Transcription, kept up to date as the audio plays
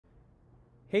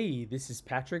Hey, this is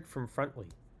Patrick from Frontly.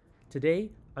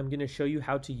 Today, I'm going to show you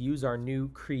how to use our new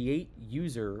Create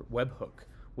User webhook,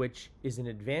 which is an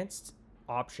advanced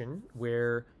option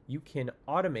where you can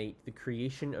automate the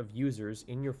creation of users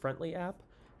in your Frontly app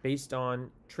based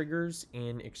on triggers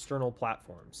in external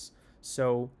platforms.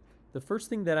 So the first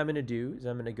thing that I'm going to do is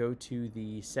I'm going to go to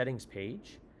the settings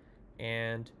page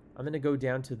and I'm going to go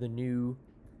down to the new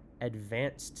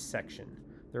advanced section.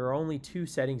 There are only two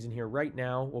settings in here right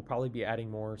now. We'll probably be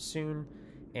adding more soon.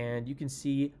 And you can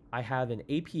see I have an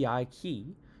API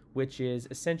key, which is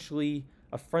essentially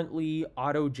a Frontly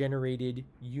auto-generated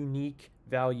unique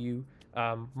value.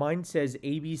 Mine says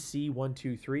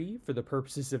ABC123 for the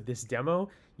purposes of this demo.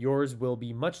 Yours will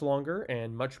be much longer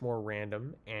and much more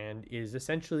random and is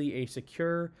essentially a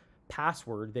secure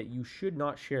password that you should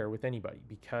not share with anybody,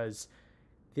 because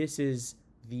this is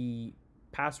the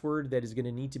password that is going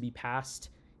to need to be passed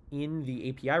in the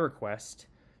API request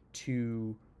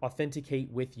to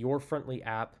authenticate with your Frontly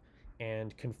app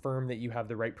and confirm that you have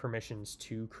the right permissions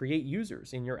to create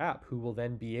users in your app who will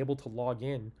then be able to log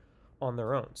in on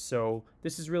their own. So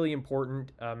this is really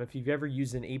important. If you've ever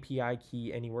used an API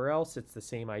key anywhere else, it's the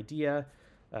same idea.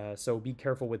 So be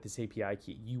careful with this API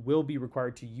key. You will be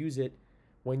required to use it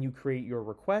when you create your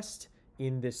request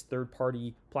in this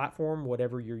third-party platform,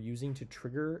 whatever you're using to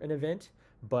trigger an event,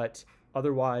 but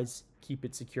otherwise keep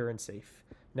it secure and safe.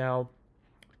 Now,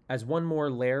 as one more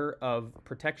layer of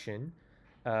protection,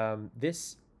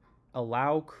 this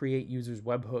allow create users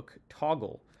webhook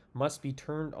toggle must be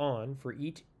turned on for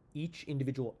each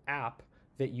individual app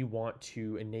that you want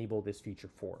to enable this feature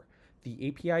for. The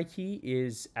API key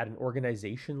is at an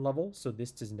organization level, so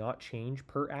this does not change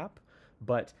per app,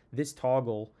 but this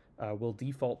toggle will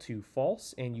default to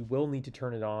false, and you will need to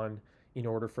turn it on in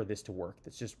order for this to work.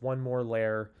 That's just one more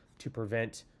layer to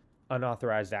prevent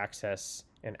unauthorized access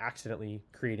and accidentally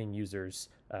creating users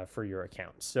for your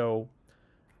account. So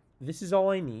this is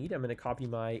all I need. I'm going to copy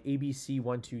my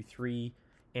ABC123,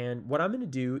 and what I'm going to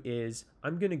do is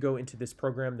I'm going to go into this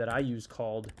program that I use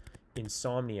called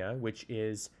Insomnia, which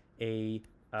is a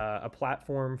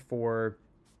platform for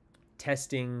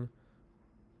testing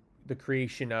the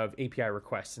creation of API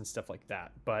requests and stuff like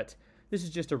that. But this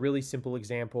is just a really simple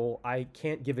example. I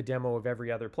can't give a demo of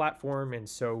every other platform, and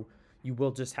so you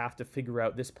will just have to figure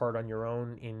out this part on your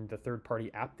own in the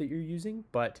third-party app that you're using,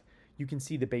 but you can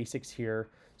see the basics here.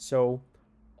 So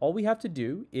all we have to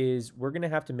do is we're going to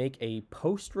have to make a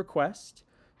post request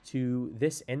to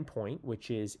this endpoint,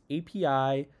 which is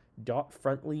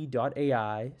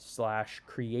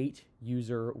api.frontly.ai/create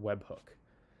user webhook.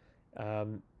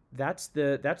 That's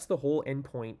the whole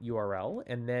endpoint URL,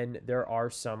 and then there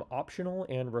are some optional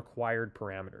and required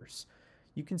parameters.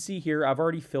 You can see here I've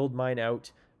already filled mine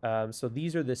out. So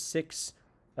these are the 6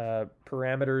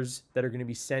 parameters that are going to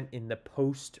be sent in the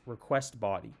post request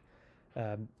body.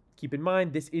 Keep in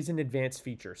mind, this is an advanced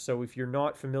feature, so if you're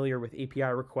not familiar with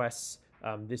API requests,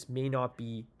 this may not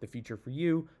be the feature for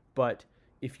you, but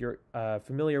if you're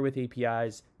familiar with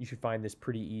APIs, you should find this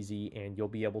pretty easy, and you'll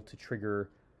be able to trigger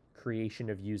creation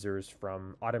of users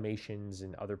from automations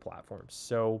and other platforms.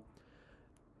 So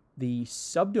the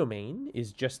subdomain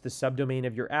is just the subdomain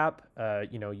of your app.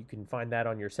 You can find that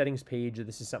on your settings page.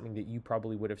 This is something that you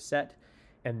probably would have set.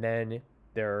 And then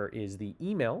there is the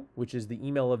email, which is the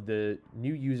email of the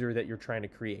new user that you're trying to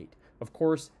create. Of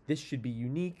course, this should be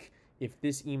unique. If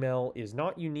this email is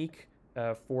not unique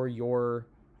for your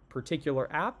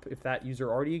particular app, if that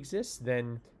user already exists,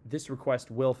 then this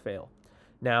request will fail.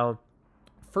 Now,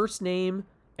 first name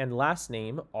and last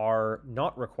name are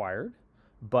not required,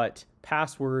 but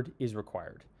password is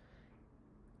required.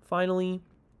 Finally,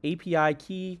 API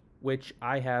key, which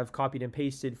I have copied and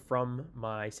pasted from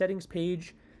my settings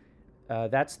page.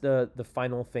 That's the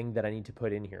final thing that I need to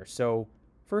put in here. So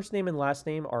first name and last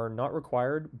name are not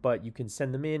required, but you can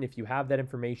send them in if you have that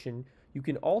information. You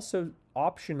can also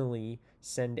optionally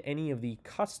send any of the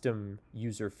custom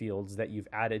user fields that you've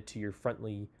added to your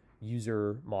Frontly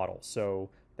user model.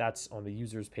 So that's on the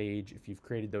users page. If you've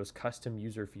created those custom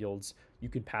user fields, you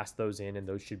can pass those in, and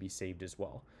those should be saved as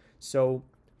well. So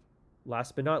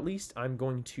last but not least, I'm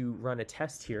going to run a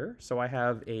test here. So I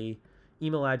have a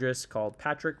email address called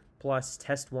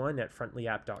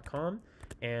patrick+test1@frontlyapp.com.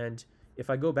 And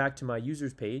if I go back to my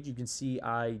users page, you can see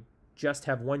I just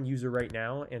have one user right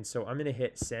now. And so I'm going to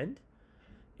hit send.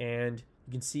 And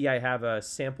you can see I have a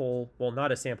sample, well,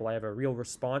 not a sample, I have a real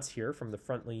response here from the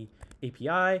Frontly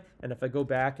API. And if I go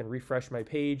back and refresh my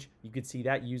page, you can see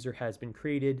that user has been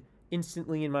created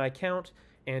instantly in my account.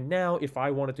 And now if I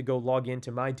wanted to go log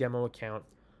into my demo account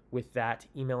with that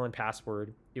email and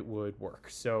password, it would work.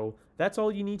 So that's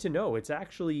all you need to know. It's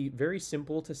actually very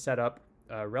simple to set up.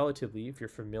 relatively if you're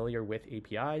familiar with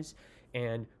APIs.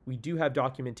 And we do have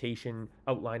documentation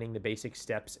outlining the basic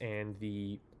steps and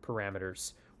the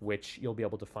parameters, which you'll be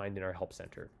able to find in our Help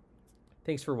Center.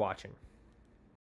 Thanks for watching.